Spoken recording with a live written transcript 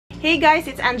Hey guys,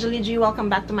 it's Angeli G. Welcome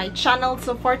back to my channel.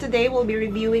 So for today, we'll be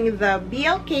reviewing the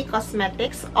BLK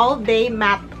Cosmetics All Day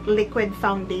Matte Liquid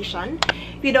Foundation.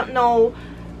 If you don't know,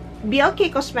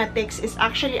 BLK Cosmetics is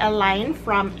actually a line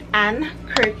from Anne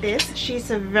Curtis. She's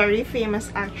a very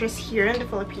famous actress here in the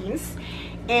Philippines.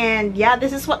 And yeah,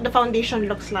 this is what the foundation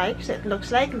looks like. So it looks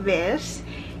like this.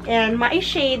 And my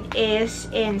shade is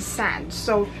in Sand.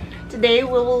 So today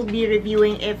we will be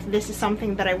reviewing if this is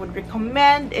something that I would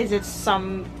recommend. Is it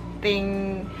something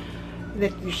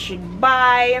that you should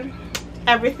buy?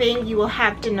 Everything you will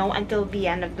have to know until the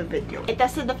end of the video. I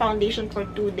tested the foundation for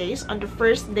 2 days. On the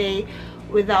first day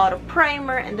without a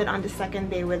primer, and then on the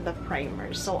second day with the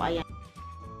primer. So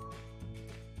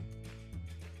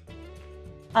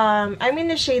I'm in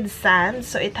the shade Sand,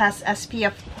 so it has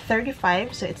SPF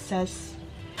 35, so it says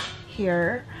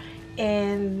here.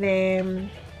 And then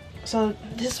so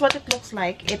this is what it looks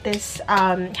like. It is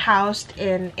housed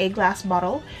in a glass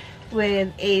bottle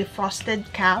with a frosted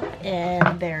cap,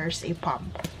 and there's a pump.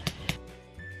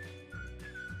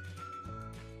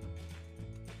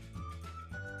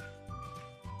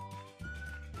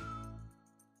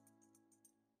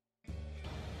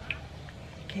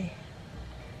 Okay.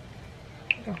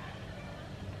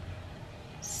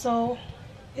 So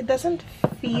it doesn't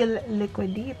feel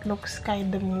liquidy. It looks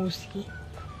kind of moussey,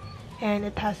 and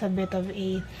it has a bit of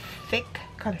a thick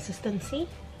consistency.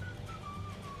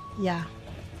 Yeah.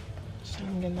 So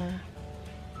I'm gonna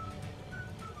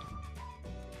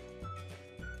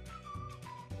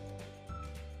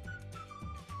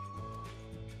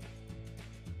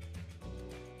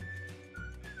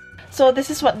So this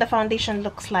is what the foundation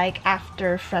looks like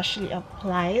after freshly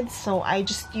applied. So I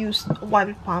just used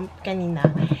one pump kanina,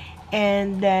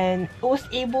 and then it was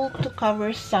able to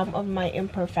cover some of my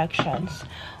imperfections,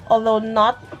 although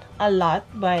not a lot,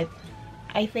 but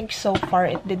I think so far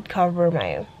it did cover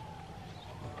my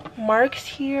marks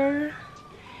here.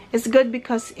 It's good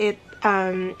because it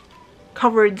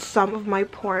covered some of my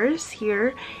pores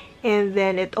here, and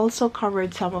then it also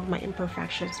covered some of my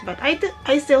imperfections, but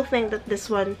I still think that this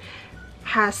one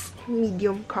has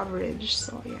medium coverage.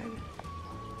 So ayan.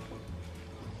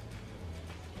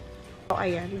 So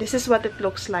ayan, this is what it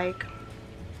looks like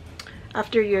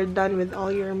after you're done with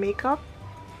all your makeup.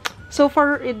 So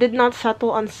far it did not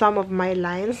settle on some of my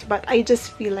lines, but I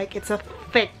just feel like it's a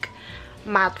thick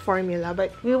matte formula.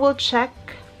 But we will check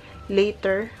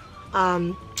later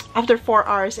after 4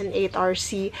 hours and 8 hours,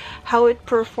 see how it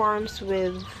performs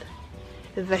with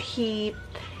the heat,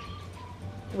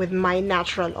 with my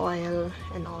natural oil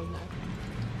and all that.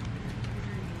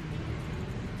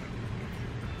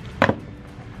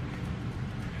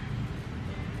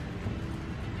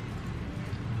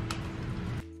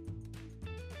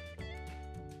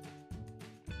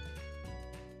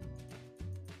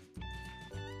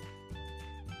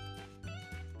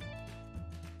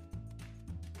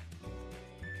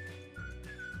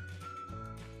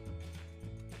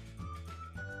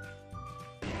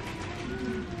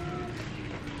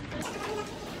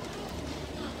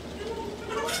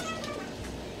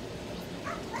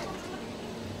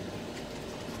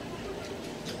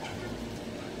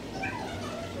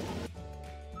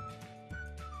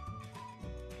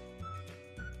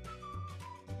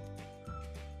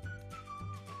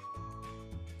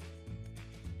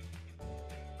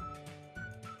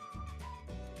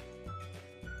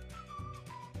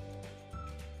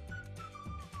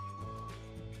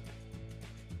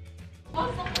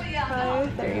 Hi,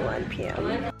 5:31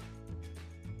 p.m.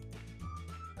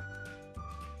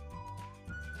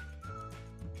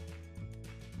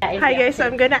 Hi guys, so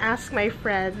I'm gonna ask my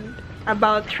friend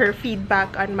about her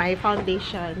feedback on my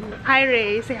foundation. Hi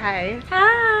Ray, say hi.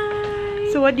 Hi!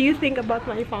 So what do you think about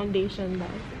my foundation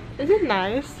now? Is it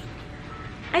nice?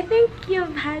 I think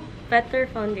you've had better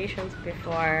foundations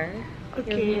before.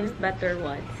 Okay. You've used better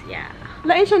ones, yeah.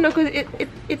 Lain siya no, cause it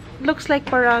looks like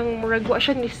parang murag wa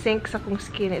siya ni sink sa akong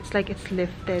skin. It's like it's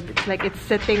lifted. It's like it's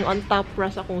sitting on top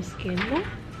ra sa akong skin. No?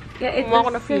 Yeah, it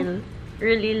doesn't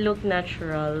really look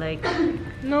natural. Like,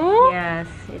 no?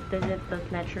 yes, it doesn't look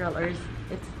natural. Or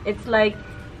it's like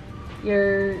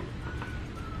you're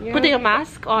putting a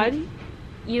mask on.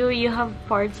 You have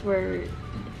parts where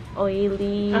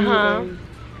oily, and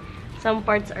some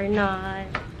parts are not.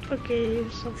 Okay,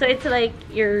 so it's like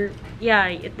yeah,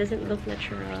 it doesn't look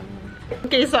natural.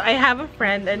 Okay, so I have a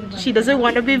friend and she doesn't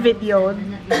want to be videoed.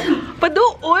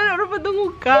 Paduol, ano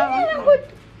padungog ka?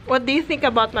 What do you think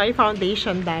about my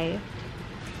foundation, Dai?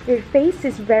 Your face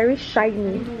is very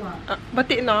shiny.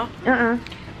 Bati no?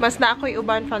 Mas na ako'y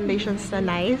uban foundations na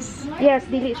nice. Yes,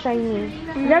 dili shiny.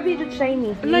 Grabe yung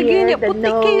shiny. Lagi niya, puti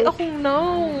kayo akong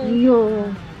nose.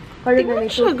 Yo. Tingnan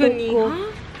siya gani, ha?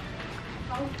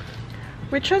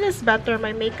 Which one is better,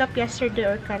 my makeup yesterday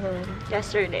or karon?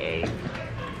 Yesterday.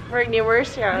 We're ni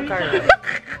worse ya, Carl.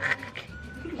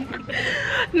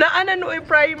 Naana no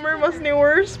primer mas ni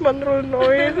worse man ron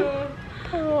oil.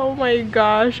 Oh my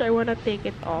gosh, I wanna take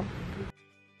it off.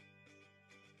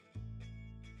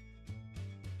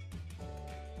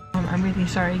 I'm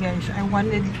really sorry guys. I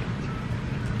wanted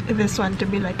this one to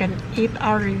be like an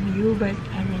 8-hour review, but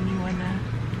I really wanna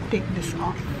take this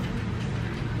off.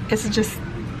 It's just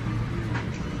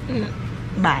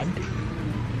bad.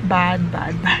 Bad.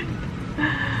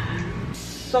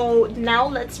 So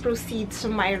now let's proceed to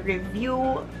my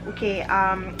review. Okay,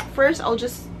 first I'll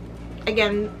just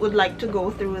again would like to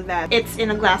go through that it's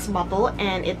in a glass bottle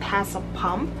and it has a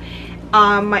pump.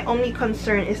 My only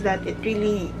concern is that it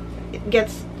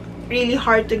gets really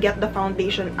hard to get the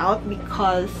foundation out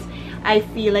because I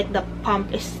feel like the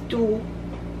pump is too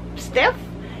stiff,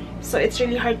 so it's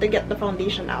really hard to get the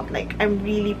foundation out. Like, I'm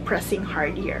really pressing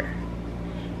hard here,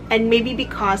 and maybe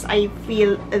because I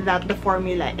feel that the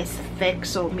formula is thick,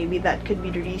 so maybe that could be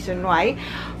the reason why.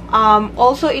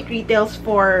 Also, it retails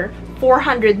for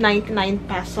 499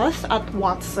 pesos at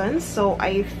Watson's, so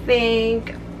I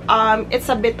think it's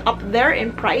a bit up there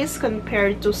in price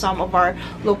compared to some of our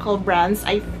local brands.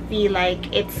 I feel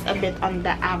like it's a bit on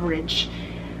the average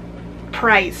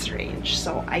price range.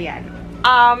 So ayan.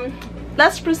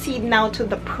 Let's proceed now to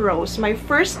the pros. My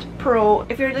first pro,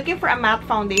 if you're looking for a matte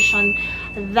foundation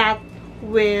that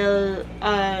will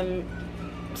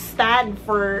stand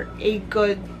for a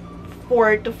good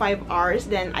 4 to 5 hours,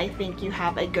 then I think you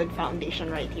have a good foundation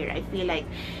right here. I feel like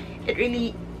it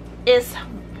really is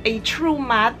a true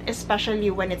matte,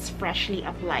 especially when it's freshly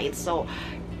applied. So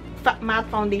matte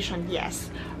foundation, yes,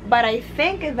 but I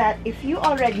think that if you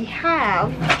already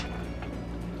have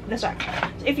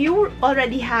if you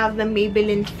already have the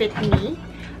Maybelline Fit Me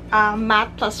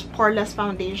matte plus poreless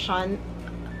foundation,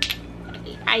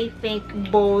 I think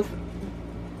both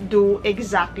do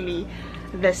exactly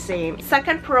the same.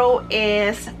 Second pro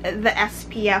is the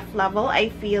SPF level. I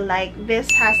feel like this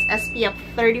has SPF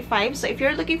 35, so if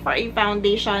you're looking for a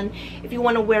foundation, if you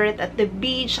want to wear it at the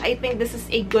beach, I think this is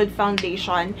a good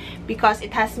foundation because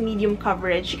it has medium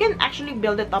coverage. You can actually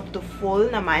build it up to full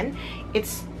naman.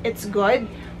 It's good.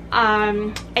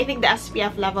 I think the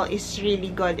SPF level is really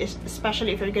good,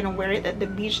 especially if you're gonna wear it at the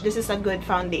beach. This is a good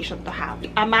foundation to have.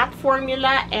 A matte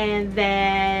formula and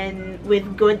then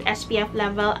with good SPF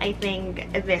level, I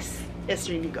think this is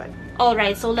really good.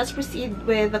 Alright, so let's proceed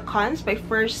with the cons. My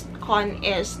first con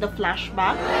is the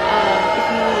flashback.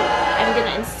 I'm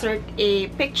gonna insert a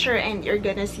picture and you're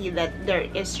gonna see that there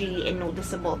is really a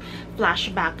noticeable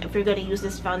flashback if you're gonna use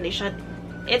this foundation.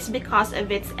 It's because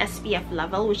of its SPF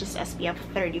level, which is SPF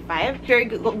 35. If you're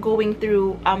going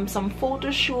through some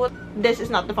photo shoot, this is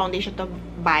not the foundation to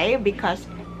buy because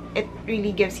it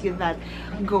really gives you that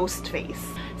ghost face.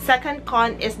 Second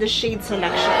con is the shade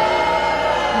selection.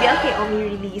 BLK only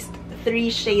released 3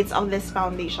 shades of this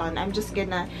foundation. I'm just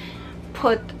gonna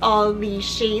put all the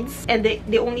shades, and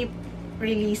they only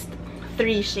released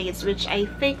 3 shades, which I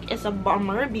think is a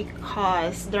bummer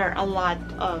because there are a lot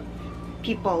of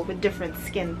people with different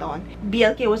skin tone.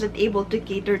 BLK wasn't able to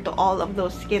cater to all of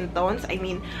those skin tones. I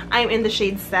mean, I'm in the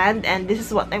shade Sand and this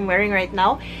is what I'm wearing right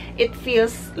now. It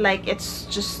feels like it's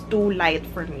just too light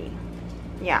for me.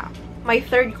 Yeah. My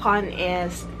third con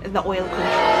is the oil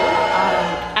control.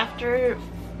 After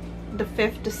the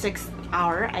 5th to 6th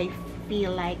hour, I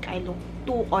feel like I look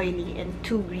too oily and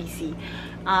too greasy.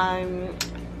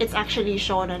 It's actually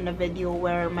shown on the video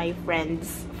where my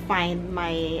friends find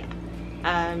my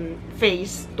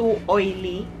face too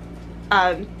oily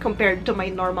compared to my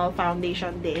normal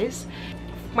foundation days.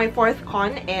 My fourth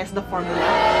con is the formula.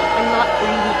 I'm not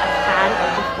really a fan of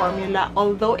the formula,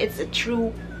 although it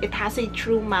has a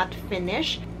true matte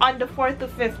finish. On the 4th to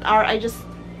 5th hour, I just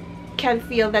can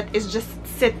feel that it's just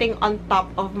sitting on top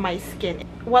of my skin.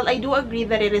 While I do agree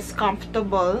that it is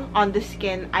comfortable on the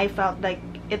skin, I felt like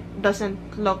it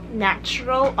doesn't look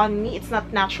natural on me. It's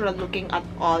not natural looking at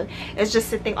all. It's just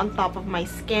sitting on top of my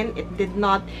skin. It did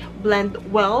not blend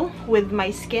well with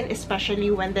my skin, especially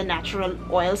when the natural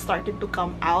oil started to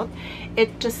come out.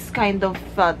 It just kind of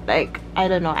felt like, I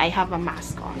don't know, I have a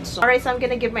mask on. So alright, so I'm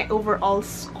gonna give my overall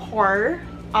score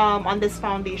on this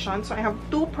foundation. So I have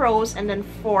 2 pros and then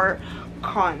 4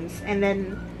 cons, and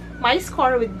then my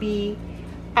score would be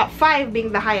 5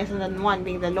 being the highest and then 1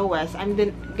 being the lowest. I'm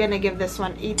gonna give this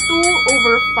one a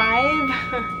 2/5.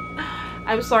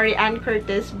 I'm sorry, Ann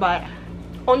Curtis, but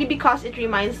only because it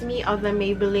reminds me of the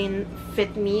Maybelline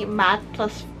Fit Me Matte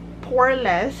Plus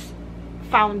Poreless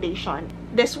foundation.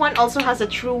 This one also has a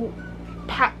true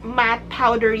matte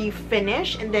powdery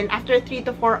finish, and then after 3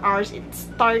 to 4 hours it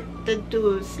started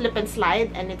to slip and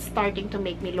slide and it's starting to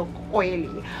make me look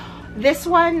oily. This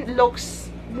one looks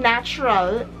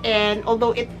natural, and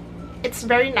although it's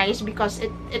very nice because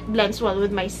it blends well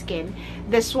with my skin,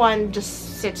 this one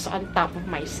just sits on top of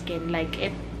my skin.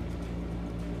 Like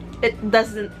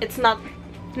it's not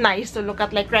nice to look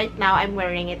at. Like right now I'm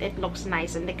wearing it, it looks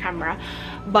nice in the camera,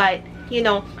 but you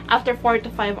know, after 4 to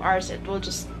 5 hours it will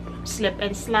just slip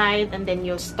and slide and then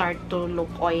you'll start to look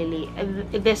oily.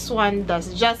 And this one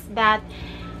does just that.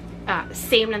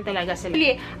 Same lang talaga sila.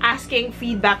 Really asking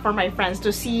feedback from my friends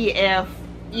to see if,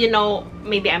 you know,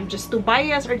 maybe I'm just too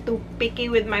biased or too picky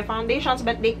with my foundations,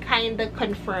 but they kind of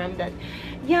confirm that,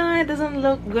 yeah, it doesn't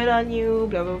look good on you,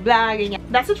 blah blah blah.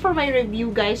 That's it for my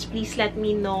review, guys. Please let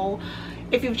me know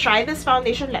if you've tried this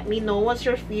foundation. Let me know what's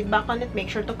your feedback on it. Make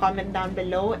sure to comment down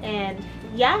below. And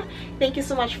yeah, thank you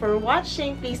so much for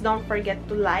watching. Please don't forget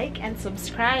to like and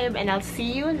subscribe, and I'll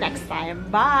see you next time.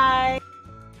 Bye.